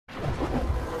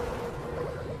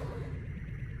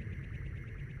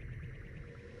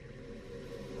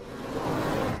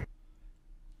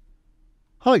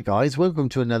Hi guys, welcome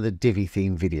to another Divi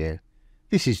theme video.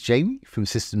 This is Jamie from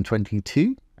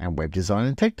System22 and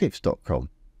webdesignandtechtips.com.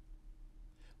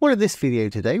 Well, in this video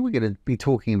today we're going to be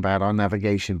talking about our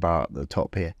navigation bar at the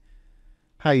top here.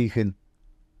 How you can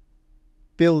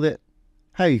build it,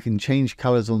 how you can change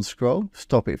colours on scroll,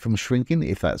 stop it from shrinking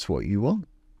if that's what you want,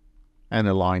 and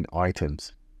align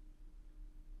items.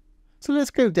 So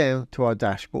let's go down to our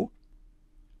dashboard.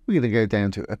 We're going to go down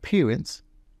to Appearance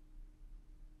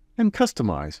and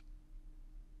Customize.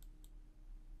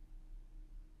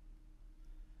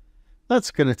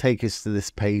 That's going to take us to this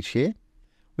page here.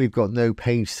 We've got no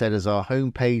page set as our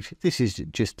home page. This is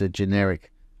just a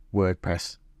generic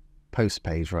WordPress post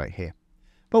page right here.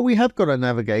 But we have got a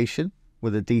navigation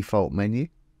with a default menu,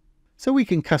 so we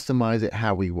can customize it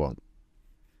how we want.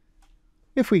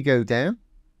 If we go down,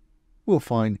 we'll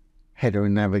find header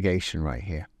and navigation right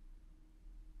here.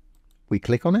 We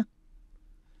click on it.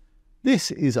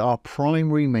 This is our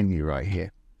primary menu right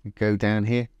here. We go down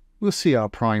here, we'll see our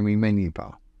primary menu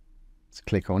bar. Let's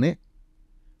click on it.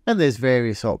 And there's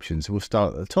various options. We'll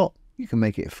start at the top. You can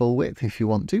make it full width if you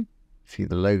want to. See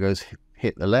the logos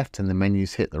hit the left and the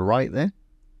menus hit the right there.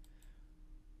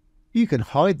 You can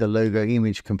hide the logo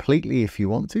image completely if you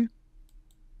want to.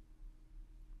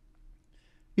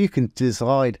 You can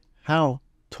decide how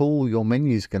tall your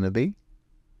menu is going to be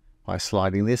by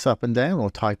sliding this up and down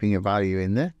or typing a value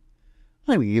in there.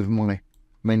 I'm going to give my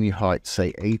menu height,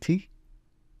 say 80.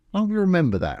 I'll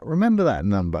remember that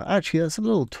number. Actually, that's a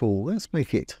little tall. Let's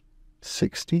make it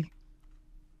 60.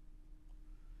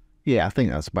 Yeah, I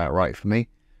think that's about right for me.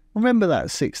 Remember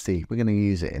that 60. We're going to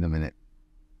use it in a minute.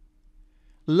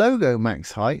 Logo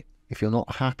max height. If you're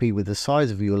not happy with the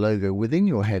size of your logo within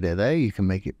your header there, you can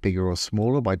make it bigger or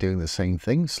smaller by doing the same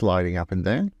thing, sliding up and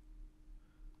down.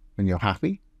 When you're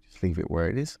happy, just leave it where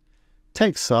it is.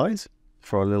 Text size.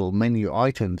 For our little menu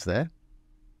items there.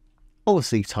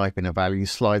 Obviously type in a value,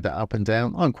 slide that up and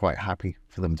down. I'm quite happy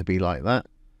for them to be like that.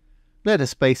 Letter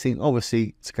spacing,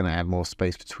 obviously it's going to add more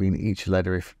space between each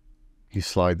letter if you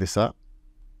slide this up.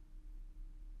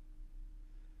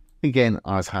 Again,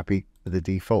 I was happy with the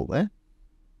default there.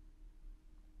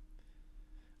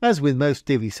 As with most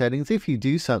Divi settings, if you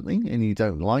do something and you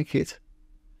don't like it,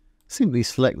 simply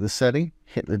select the setting,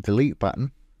 hit the delete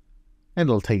button, and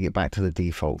it'll take it back to the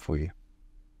default for you.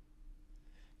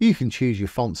 You can choose your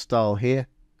font style here.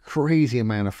 Crazy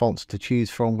amount of fonts to choose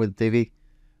from with Divi.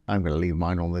 I'm going to leave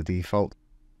mine on the default.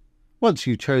 Once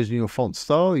you've chosen your font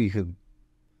style, you can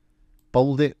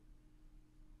bold it,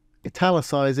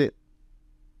 italicize it,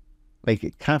 make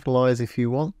it capitalize if you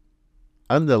want,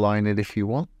 underline it if you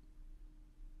want.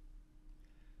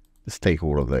 Let's take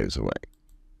all of those away.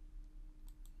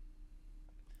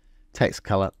 Text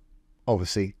color,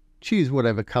 obviously, choose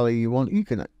whatever color you want. You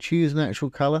can choose an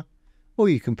actual color, or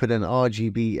you can put an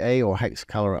RGBA or hex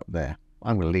color up there.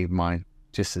 I'm going to leave mine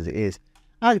just as it is.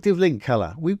 Active link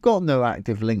color. We've got no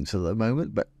active links at the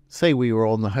moment, but say we were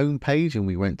on the home page and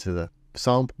we went to the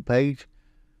sample page.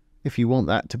 If you want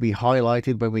that to be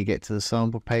highlighted when we get to the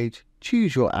sample page,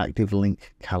 choose your active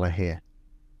link color here.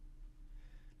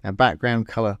 Now background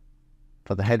color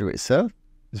for the header itself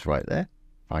is right there.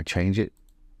 If I change it,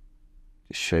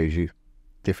 it shows you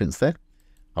difference there.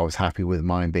 I was happy with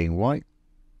mine being white.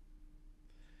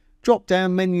 Drop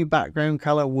down menu background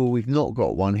color. Well, we've not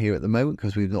got one here at the moment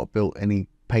because we've not built any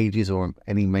pages or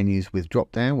any menus with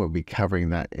drop down. We'll be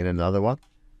covering that in another one.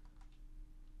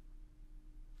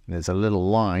 There's a little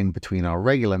line between our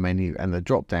regular menu and the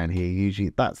drop down here. Usually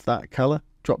that's that color,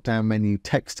 drop down menu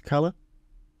text color.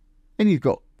 And you've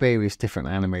got various different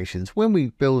animations. When we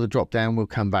build a drop down, we'll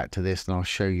come back to this and I'll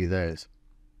show you those.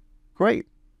 Great.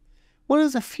 Well,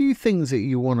 there's a few things that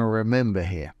you want to remember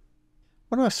here.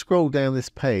 When I scroll down this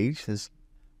page,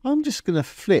 I'm just going to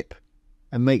flip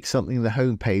and make something the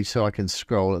home page so I can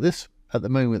scroll. At the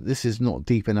moment, this is not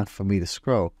deep enough for me to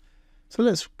scroll. So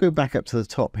let's go back up to the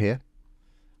top here.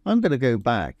 I'm going to go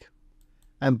back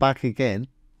and back again.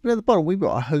 But at the bottom, we've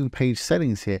got our home page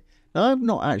settings here. Now, I've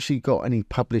not actually got any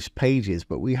published pages,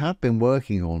 but we have been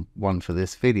working on one for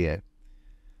this video.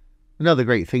 Another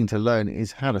great thing to learn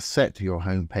is how to set your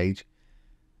home page.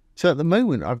 So at the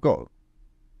moment, I've got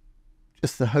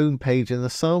just the home page and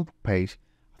the sample page.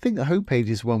 I think the home page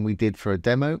is one we did for a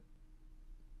demo.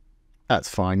 That's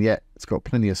fine, yeah. It's got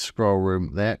plenty of scroll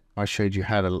room there. I showed you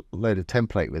how to load a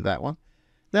template with that one.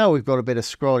 Now we've got a bit of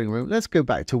scrolling room. Let's go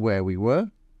back to where we were,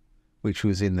 which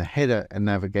was in the header and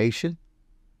navigation.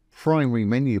 Primary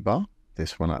menu bar,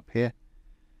 this one up here.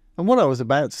 And what I was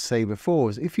about to say before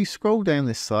is if you scroll down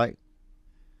this site,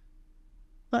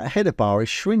 that header bar is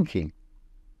shrinking.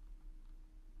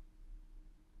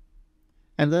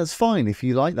 And that's fine. If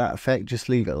you like that effect, just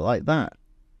leave it like that.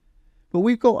 But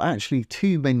we've got actually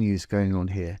two menus going on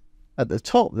here. At the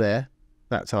top there,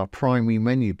 that's our primary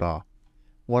menu bar.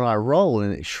 When I roll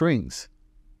and it shrinks,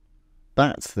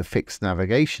 that's the fixed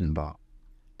navigation bar.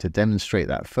 To demonstrate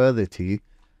that further to you,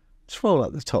 let's roll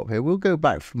at the top here. We'll go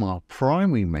back from our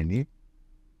primary menu.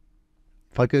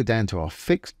 If I go down to our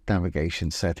fixed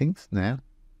navigation settings now,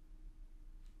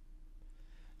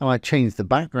 and I change the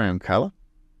background color,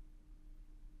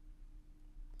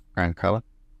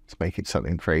 let's make it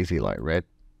something crazy like red.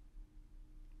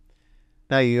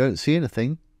 Now you don't see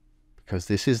anything because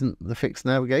this isn't the fixed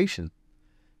navigation.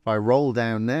 If I roll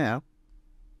down now,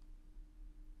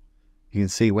 you can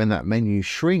see when that menu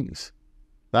shrinks,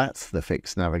 that's the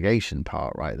fixed navigation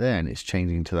part right there, and it's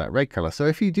changing to that red color. So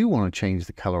if you do want to change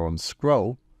the color on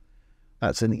scroll,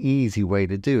 that's an easy way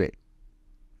to do it.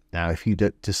 Now if you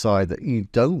decide that you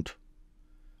don't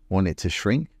want it to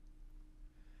shrink,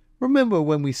 remember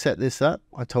when we set this up,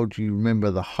 I told you, remember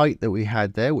the height that we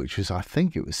had there, which was, I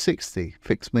think it was 60.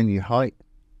 Fixed menu height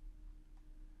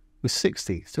was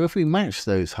 60. So if we match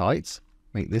those heights,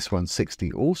 make this one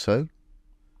 60 also,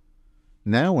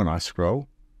 now when I scroll,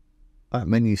 that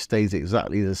menu stays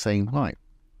exactly the same height.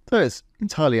 So it's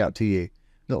entirely up to you.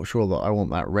 Not sure that I want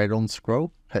that red on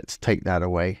scroll. Let's take that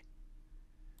away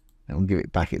and we'll give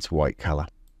it back its white color.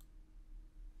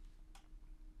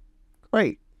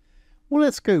 Great. Well,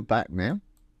 let's go back now.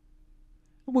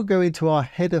 We'll go into our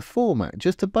header format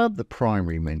just above the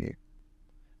primary menu.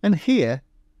 And here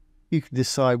you can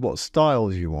decide what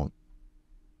styles you want.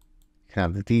 You can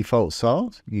have the default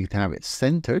styles. You can have it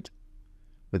centered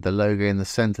with the logo in the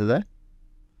center there.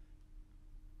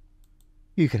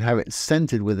 You can have it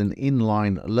centered with an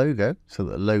inline logo so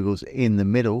that the logo's in the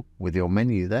middle with your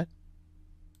menu there.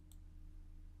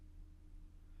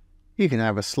 You can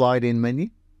have a slide in menu,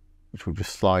 which will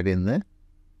just slide in there.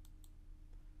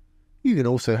 You can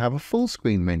also have a full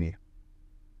screen menu,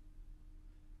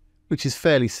 which is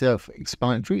fairly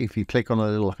self-explanatory. If you click on a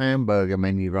little hamburger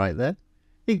menu right there,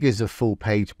 it gives a full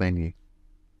page menu.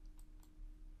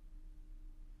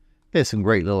 There's some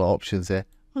great little options there.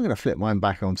 I'm going to flip mine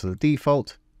back onto the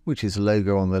default, which is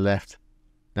logo on the left,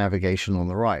 navigation on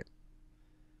the right.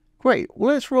 Great.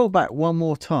 Well, let's roll back one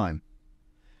more time.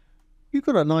 You've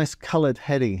got a nice colored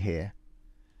heading here.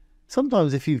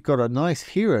 Sometimes if you've got a nice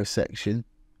hero section,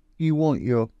 you want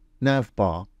your nav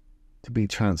bar to be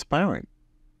transparent.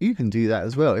 You can do that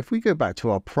as well. If we go back to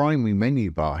our primary menu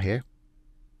bar here,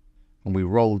 and we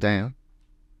roll down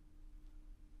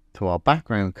to our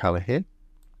background color here,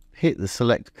 hit the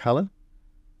select color.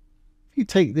 If you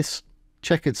take this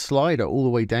checkered slider all the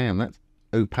way down, that's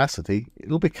opacity,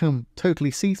 it'll become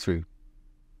totally see-through.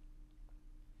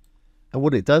 And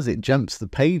what it does, it jumps the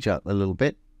page up a little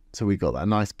bit. So we've got that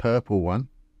nice purple one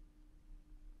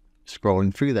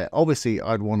scrolling through there. Obviously,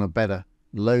 I'd want a better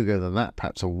logo than that,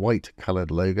 perhaps a white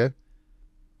colored logo.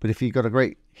 But if you've got a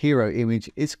great hero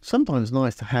image, it's sometimes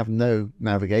nice to have no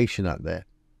navigation up there.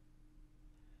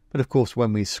 But of course,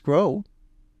 when we scroll,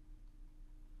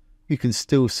 you can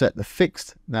still set the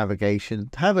fixed navigation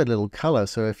to have a little color.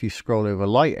 So if you scroll over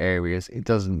light areas, it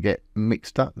doesn't get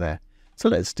mixed up there. So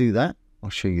let's do that. I'll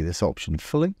show you this option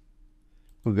fully.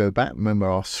 We'll go back. Remember,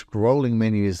 our scrolling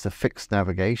menu is the fixed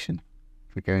navigation.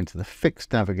 If we go into the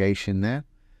fixed navigation now,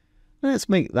 let's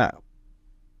make that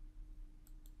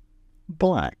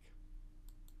black.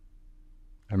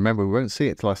 And remember, we won't see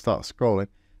it till I start scrolling.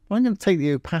 But I'm going to take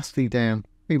the opacity down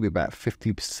maybe about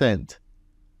 50%.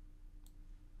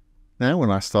 Now,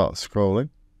 when I start scrolling,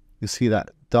 you'll see that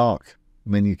dark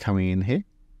menu coming in here.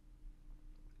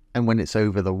 And when it's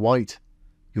over the white,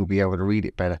 you'll be able to read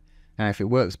it better. Now, if it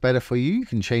works better for you, you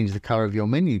can change the color of your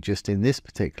menu just in this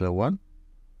particular one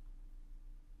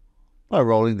by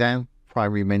rolling down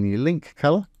primary menu link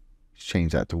color. Just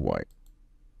change that to white.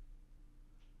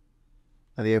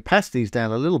 Now, the opacity is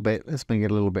down a little bit. Let's make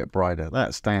it a little bit brighter.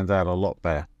 That stands out a lot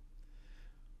better.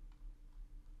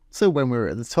 So when we're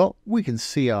at the top, we can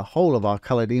see our whole of our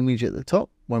colored image at the top.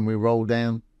 When we roll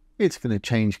down, it's going to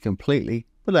change completely.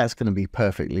 But that's going to be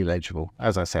perfectly legible.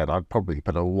 As I said, I'd probably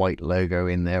put a white logo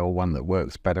in there or one that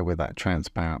works better with that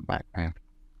transparent background.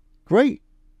 Great.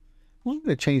 Well, I'm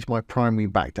going to change my primary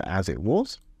back to as it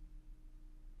was.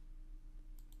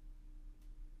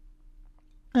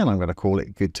 And I'm going to call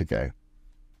it good to go.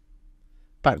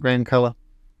 Background color.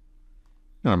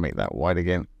 I'm going to make that white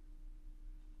again.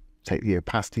 Take the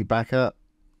opacity back up.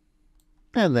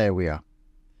 And there we are.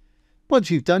 Once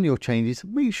you've done your changes,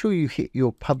 make sure you hit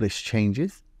your publish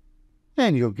changes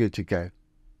and you're good to go.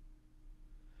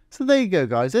 So there you go,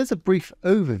 guys. There's a brief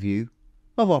overview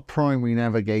of our primary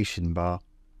navigation bar.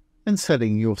 and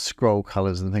setting your scroll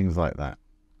colors and things like that.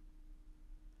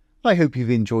 I hope you've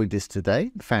enjoyed this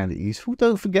today and found it useful.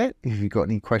 Don't forget, if you've got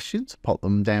any questions, pop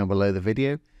them down below the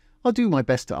video. I'll do my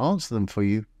best to answer them for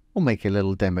you or make a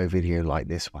little demo video like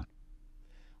this one.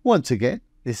 Once again,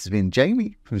 this has been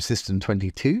Jamie from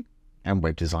System22 and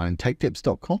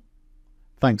webdesignandtechtips.com.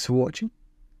 Thanks for watching.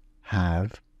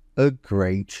 Have a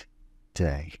great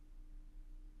day.